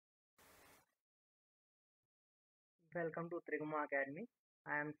Welcome to Triguma Academy.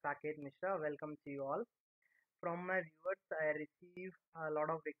 I am Saket Mishra. Welcome to you all. From my viewers, I receive a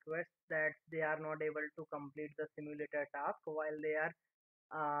lot of requests that they are not able to complete the simulator task while they are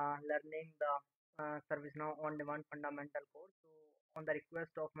learning the ServiceNow on-demand fundamental course. So, on the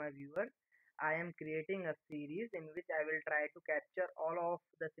request of my viewers, I am creating a series in which I will try to capture all of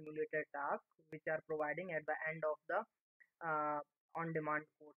the simulator tasks which are providing at the end of the uh, on-demand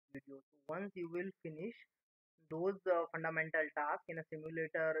course video. So, once you will finish those fundamental tasks in a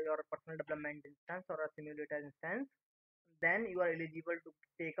simulator, your personal development instance or a simulator instance, then you are eligible to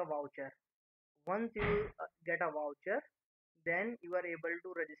take a voucher. Once you get a voucher, then you are able to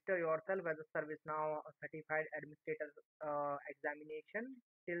register yourself as a ServiceNow certified administrator examination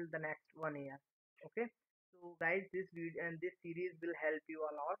till the next 1 year. Okay. So guys, this video and this series will help you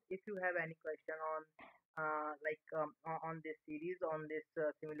a lot. If you have any question on on this series, on this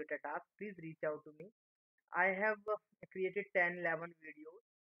simulator task, please reach out to me. I have created 10 11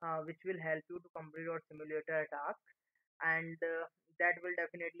 videos which will help you to complete your simulator task, and that will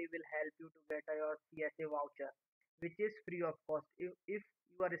definitely will help you to get your CSA voucher, which is free of cost. If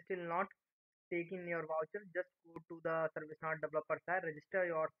you are still not taking your voucher, just go to the ServiceNow developer site, register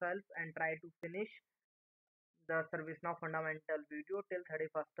yourself, and try to finish the ServiceNow fundamental video till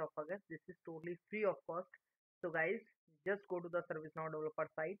 31st of August. This is totally free of cost. So guys, just go to the ServiceNow developer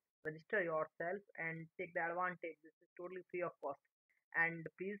site, register yourself, and take the advantage. This is totally free of cost. And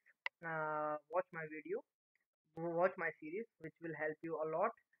please watch my video, watch my series, which will help you a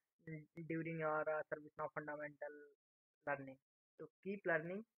lot during your ServiceNow fundamental learning. So keep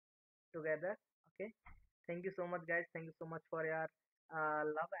learning together. Okay. Thank you so much, guys. Thank you so much for your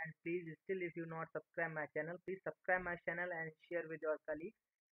love. And please, still, if you not subscribe my channel, please subscribe my channel and share with your colleagues.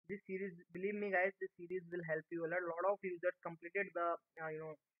 This series, believe me, guys, this series will help you a lot. A lot of users completed the,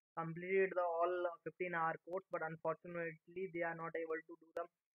 completed the all 15-hour course, but unfortunately, they are not able to do the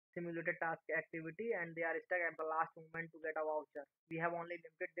simulated task activity, and they are stuck at the last moment to get a voucher. We have only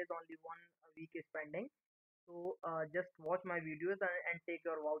limited this, only 1 week is pending. So just watch my videos and take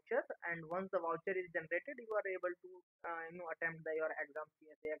your voucher. And once the voucher is generated, you are able to attempt your exam,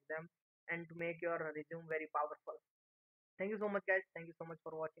 CSA exam, and to make your resume very powerful. Thank you so much, guys. Thank you so much for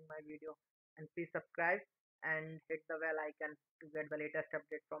watching my video. And please subscribe and hit the bell icon to get the latest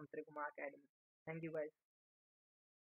update from Triguma Academy. Thank you, guys.